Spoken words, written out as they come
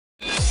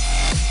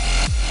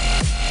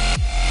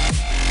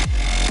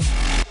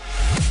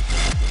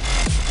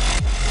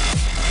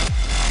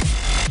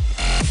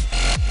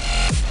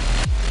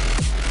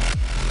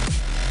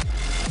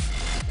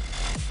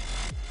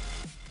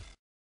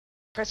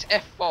press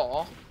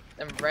F4,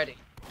 then ready.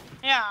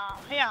 Yeah.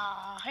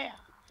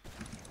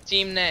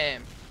 Team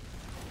name.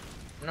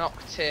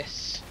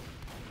 Noctis.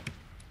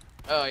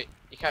 Oh,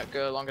 you can't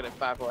go longer than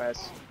 5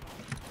 words.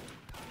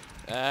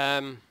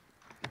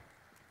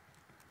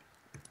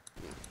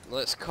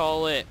 Let's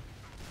call it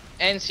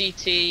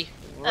NCT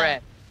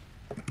red.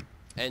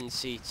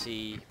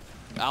 NCT.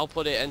 I'll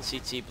put it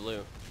NCT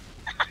blue.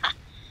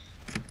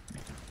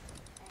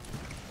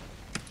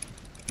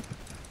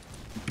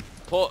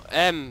 Put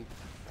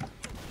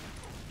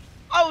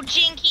Oh,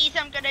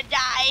 jinkies, I'm gonna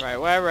die. Right,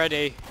 we're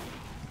ready.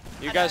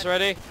 You guys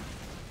ready?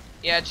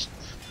 Yeah, just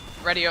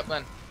ready up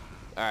then.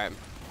 Alright.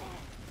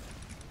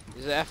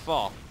 Is it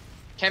F4?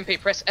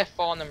 Kempy, press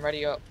F4 and then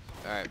ready up.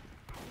 Alright.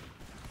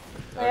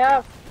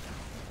 Yeah.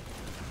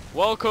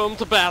 Welcome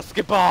to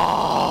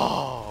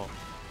basketball!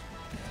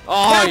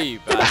 Oh, you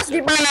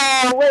bastard.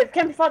 Basketball with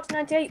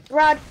Kempy1498,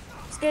 Brad,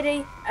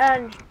 Skiddy,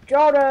 and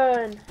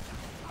Jordan.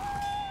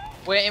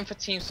 Waiting for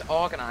teams to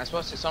organise.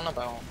 What's this on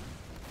about?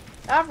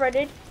 I've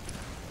readied.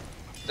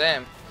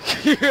 Damn.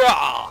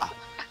 Yeah!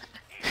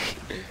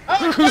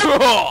 Aw.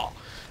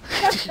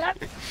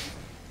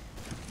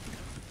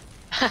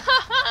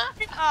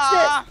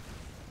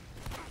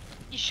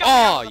 You shot me Oh,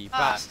 out of you the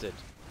park. bastard.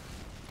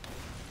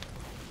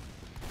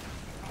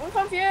 I'm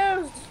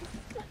confused.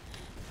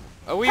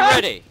 Are we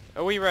ready?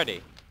 Are we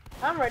ready?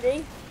 I'm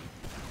ready.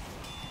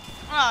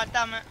 Oh,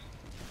 damn it.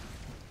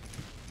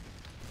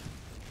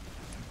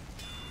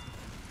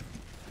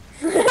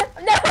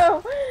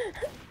 No!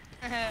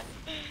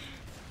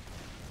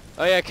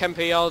 Oh yeah,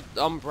 Kempy,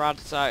 I'm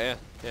Brad's side here.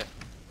 Yeah.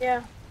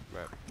 Yeah.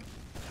 Right.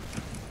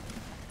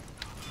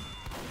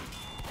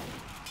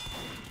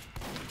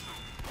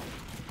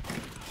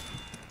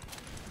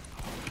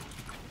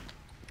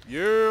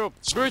 Yeah,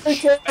 bitch.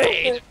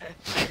 Spade!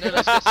 No,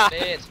 let's go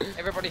spade.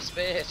 Everybody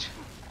spade.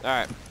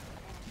 Alright.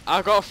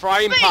 I've got a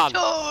frying Speed pan.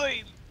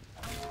 time!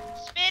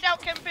 Speed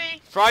out,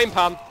 Kempy. Frying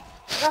pan.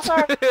 That's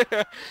our...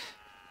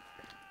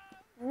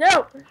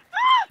 No!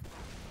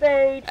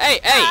 Spade. Hey,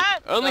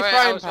 Dad! only Sorry, I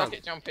frying was pan.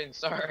 rocket jumping,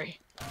 sorry.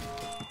 Oh,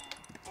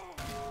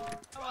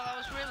 well, that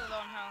was really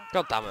long, huh?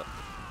 God damn it.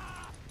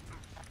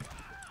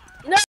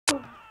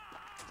 No!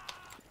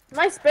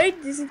 My spade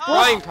isn't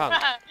Frying pan.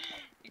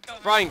 You got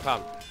me. Frying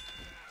pan.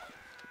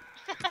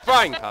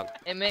 Frying pan.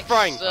 It makes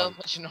Frying so pan.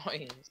 much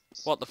noise.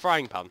 What, the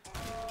frying pan?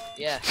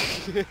 Yeah.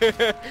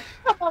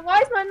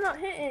 Why is mine not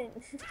hitting?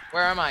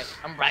 Where am I?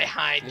 I'm right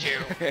behind you.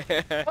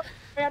 Oh,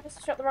 I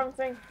just shot the wrong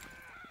thing.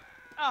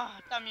 Oh,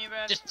 damn you,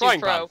 Red. Just Frying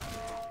too pro.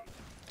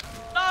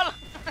 LOL.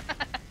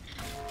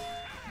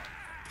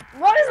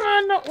 Why does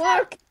mine not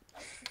work?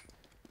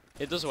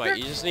 It does work,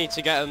 you just need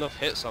to get enough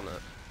hits on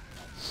it.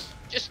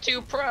 Just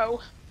too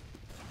pro.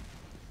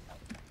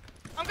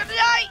 I'm gonna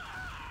die!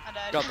 I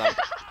died. God damn.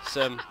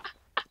 Sim.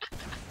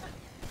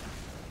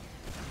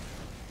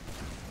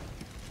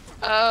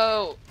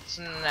 Oh,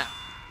 snap.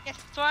 Yes,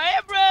 so I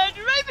am, Red.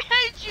 Right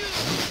behind you!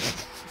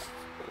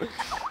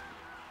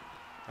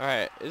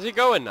 Alright, is he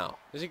going now?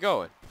 Is he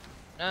going?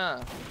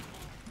 No.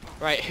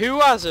 Right, who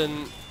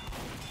hasn't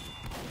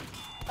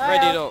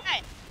readied up?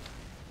 Hey!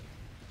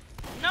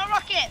 No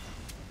rockets!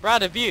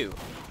 Brad, have you?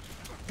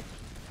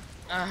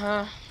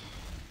 Uh-huh.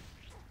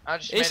 I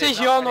just It made says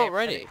not you're not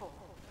ready.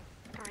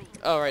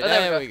 Oh, right, Oh,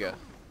 there we go.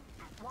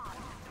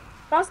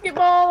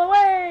 Basketball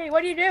away!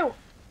 What do you do?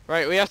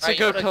 Right, we have to Right,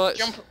 go you gotta collect...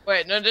 jump.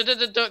 Wait, no,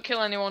 don't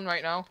kill anyone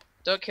right now.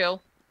 Don't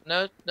kill.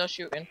 No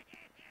shooting.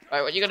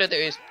 Right, what you gotta do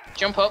is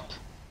jump up,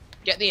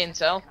 get the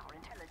intel,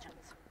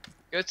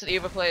 go to the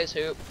other player's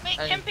hoop, Wait,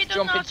 and Kempy doesn't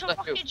jump know how into to the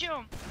hoop. rocket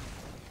jump.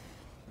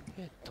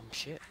 Yeah, dumb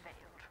shit.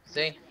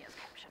 See?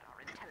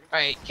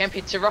 Right,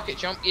 Kempy, to rocket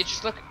jump, you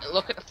just look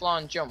at the floor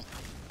and jump.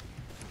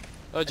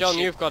 Oh, John,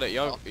 shit. you've got it.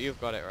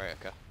 You've got it, right,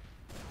 okay.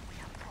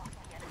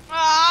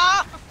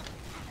 Ah!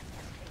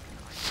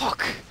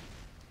 Fuck!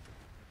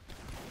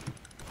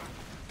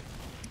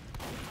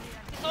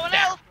 Someone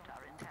else!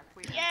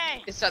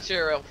 Yay! It's actually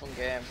a real fun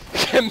game.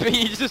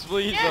 Kempy, you just blew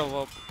yourself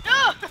up.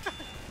 No!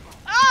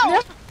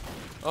 Ow!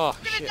 Oh,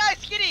 I'm gonna shit. die,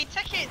 Skitty!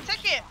 Take it!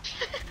 Take it!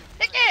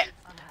 Take it!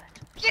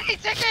 Skitty,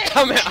 take it!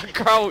 Damn it, I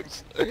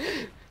crouched!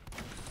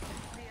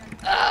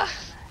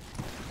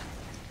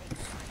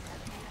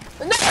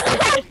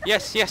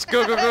 Yes, yes,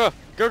 go, go, go!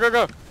 Go, go,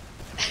 go!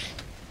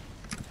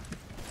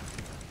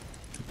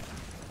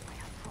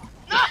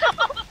 No!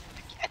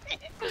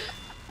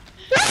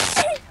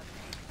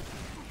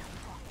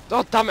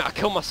 Oh, damn it, I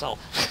killed myself!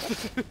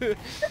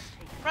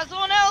 Press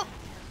someone else!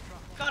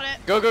 Got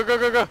it! Go, go, go,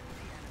 go, go!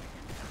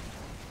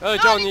 Oh, No, I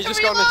John, need you to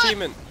just got an reload.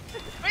 achievement.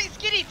 Wait,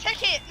 Skitty,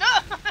 take it! No!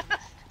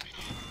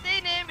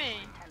 Stay near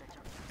me!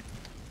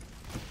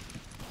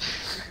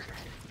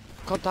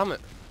 God damn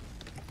it.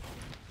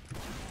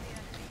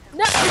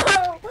 No!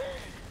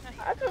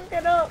 I can't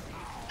get up.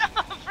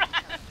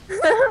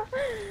 No,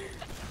 Brad!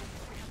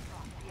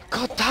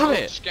 God damn I'm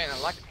it! just getting a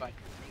lag spike.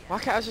 Why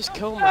can't I just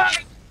kill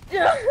myself?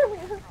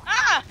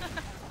 Ah!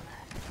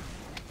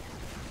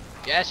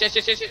 Yes,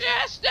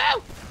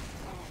 no!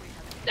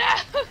 No!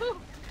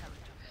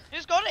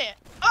 Who's got it?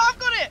 Oh, I've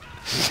got it!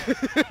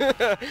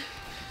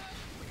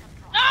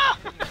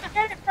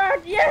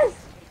 Brad, yes!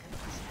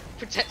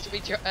 Protect me,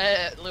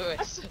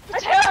 Lewis. I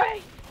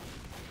can't!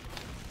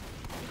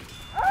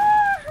 Ah,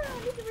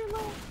 I need to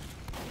reload.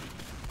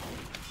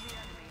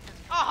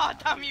 Oh,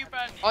 damn you,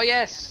 Brad. Oh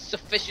yes,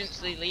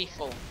 sufficiently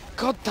lethal.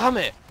 God damn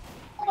it!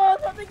 Oh,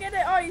 something in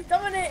it. Oh, he's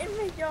dominating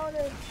me,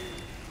 Jordan.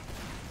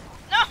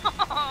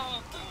 No!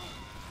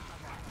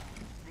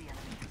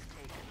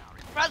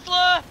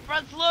 Bradler!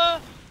 Bradler!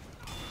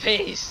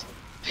 Peace,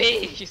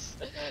 peace.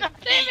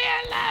 Leave me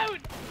alone!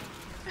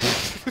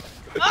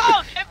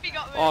 Oh, Kempy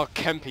got me! Oh,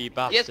 Kempy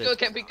bastard. Yes, go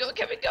Kempy, go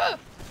Kempy, go.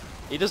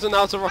 He doesn't know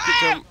how to rocket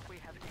jump.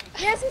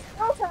 Yes, it's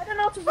also, I don't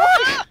know how to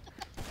rock.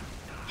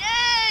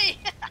 Yay!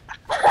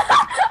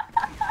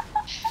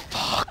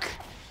 Fuck.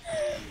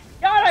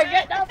 Jordan,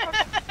 get down from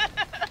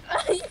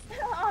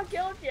Oh, I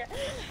killed you.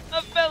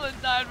 I fell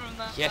and died from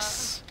that.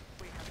 Yes.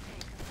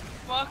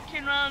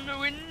 Walking around the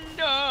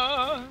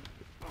window.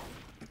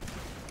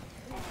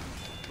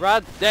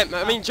 Brad,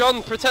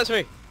 John, protect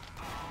me.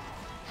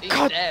 He's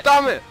God dead.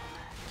 damn it.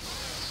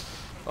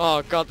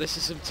 Oh god, this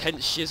is some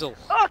tense shizzle.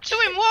 Oh, 2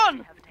 in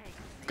 1!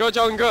 Go,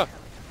 John, go.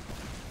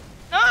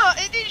 No,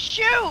 it didn't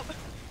shoot!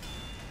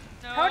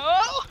 No!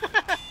 No!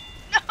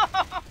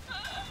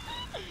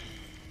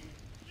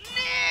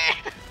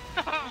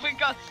 We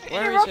got sick.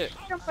 Where is it?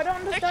 Jump, I don't I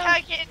understand.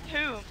 can't get in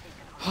tomb.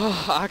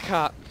 I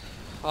can't.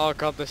 Oh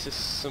god, this is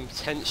some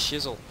tense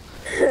shizzle.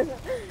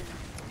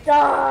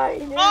 Die.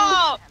 dude.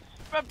 Oh!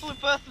 Brad blew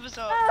both of us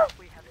up. Ah.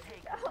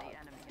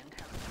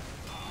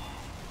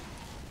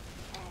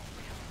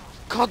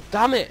 God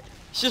damn it.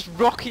 It's just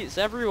rockets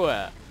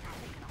everywhere.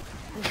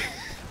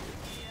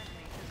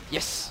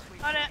 Yes.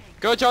 Got it.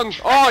 Go, John.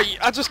 Oh,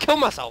 I just killed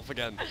myself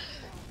again.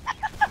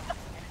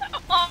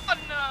 Oh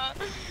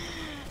no!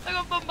 I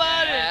got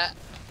bombarded. Yeah.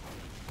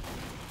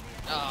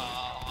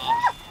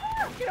 Oh,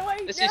 Get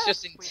away, this Jeff. is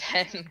just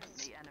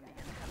intense.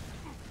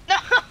 No!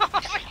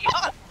 We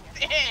got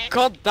sick.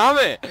 God damn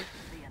it.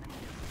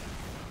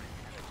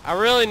 I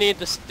really need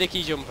the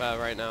sticky jumper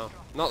right now.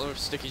 Not the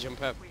sticky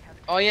jumper.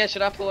 Oh yeah,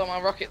 should I pull out my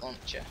rocket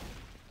launcher?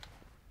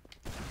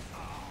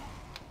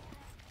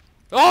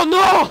 Oh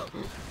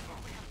no!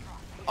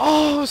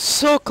 Oh,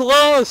 so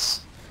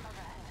close!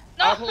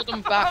 No! I'll hold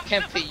them back,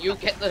 Kempy. You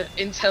get the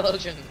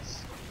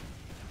intelligence.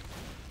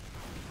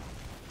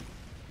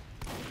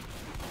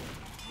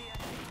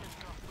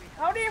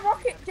 How do you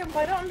rocket jump?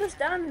 I don't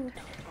understand.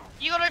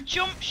 You gotta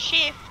jump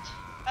shift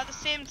at the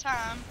same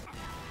time.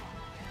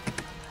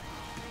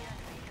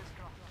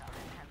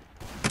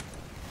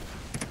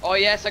 Oh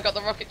yes, I got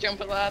the rocket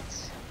jumper,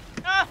 lads.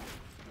 Ah!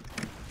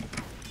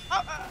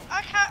 Oh,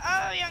 I can't.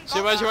 I ain't got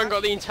So where's you that. ain't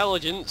got the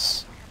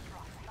intelligence?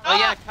 Oh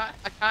yeah,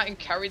 I can't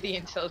carry the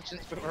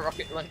intelligence with a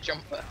rocket launch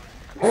jumper.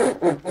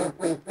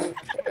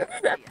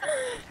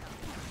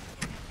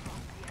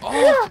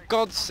 Oh, for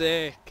God's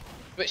sake.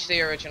 Switch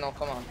the original,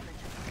 come on.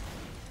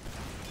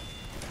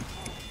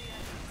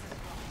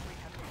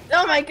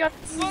 Oh my god.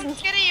 this Go on, is-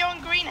 Skitty, you're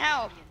on green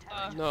health.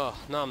 No,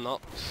 I'm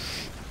not.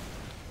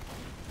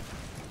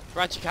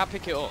 Brad, you can't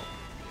pick it up.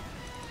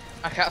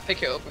 I can't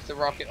pick it up with the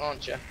rocket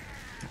launcher.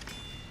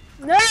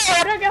 No,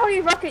 I don't get how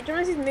you rocket jump.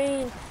 This is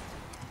mean.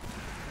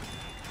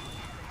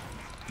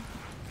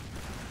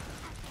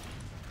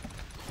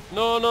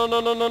 No, no,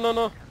 no, no, no, no,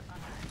 no.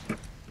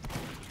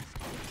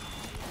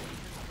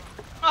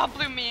 Oh,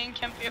 blew me and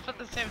Kempy up at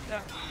the same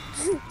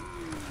time.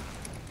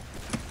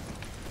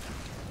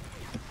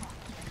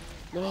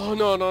 No,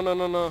 no, no, no,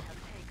 no, no.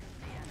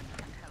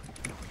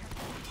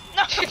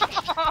 No!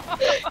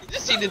 You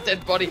just see the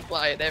dead body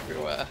flying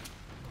everywhere.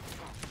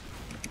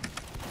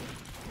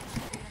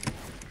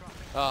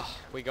 Ah,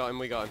 we got him,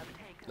 we got him.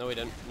 No, we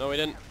didn't. No, we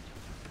didn't.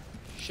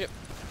 Shit.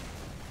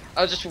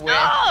 I was just waiting.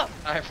 No!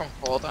 Die from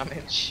 4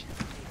 damage.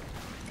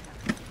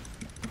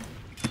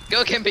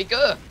 Go, Kempy,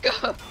 go! Go!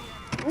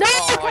 No,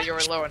 Oh, you're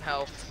low in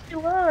health. you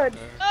would.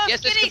 Oh,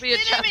 Yes, this Skitty, could be a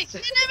stand near me,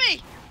 chance. stand near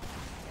me!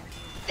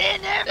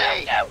 Stand near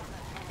me! No!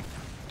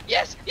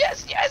 Yes,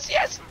 yes, yes,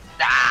 yes!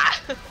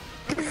 Ah!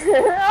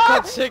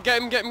 God's sake,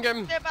 get him, get him, get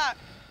him. Step back.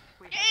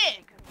 Get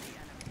it!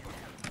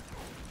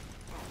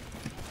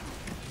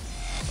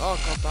 Oh,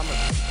 God damn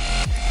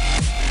it.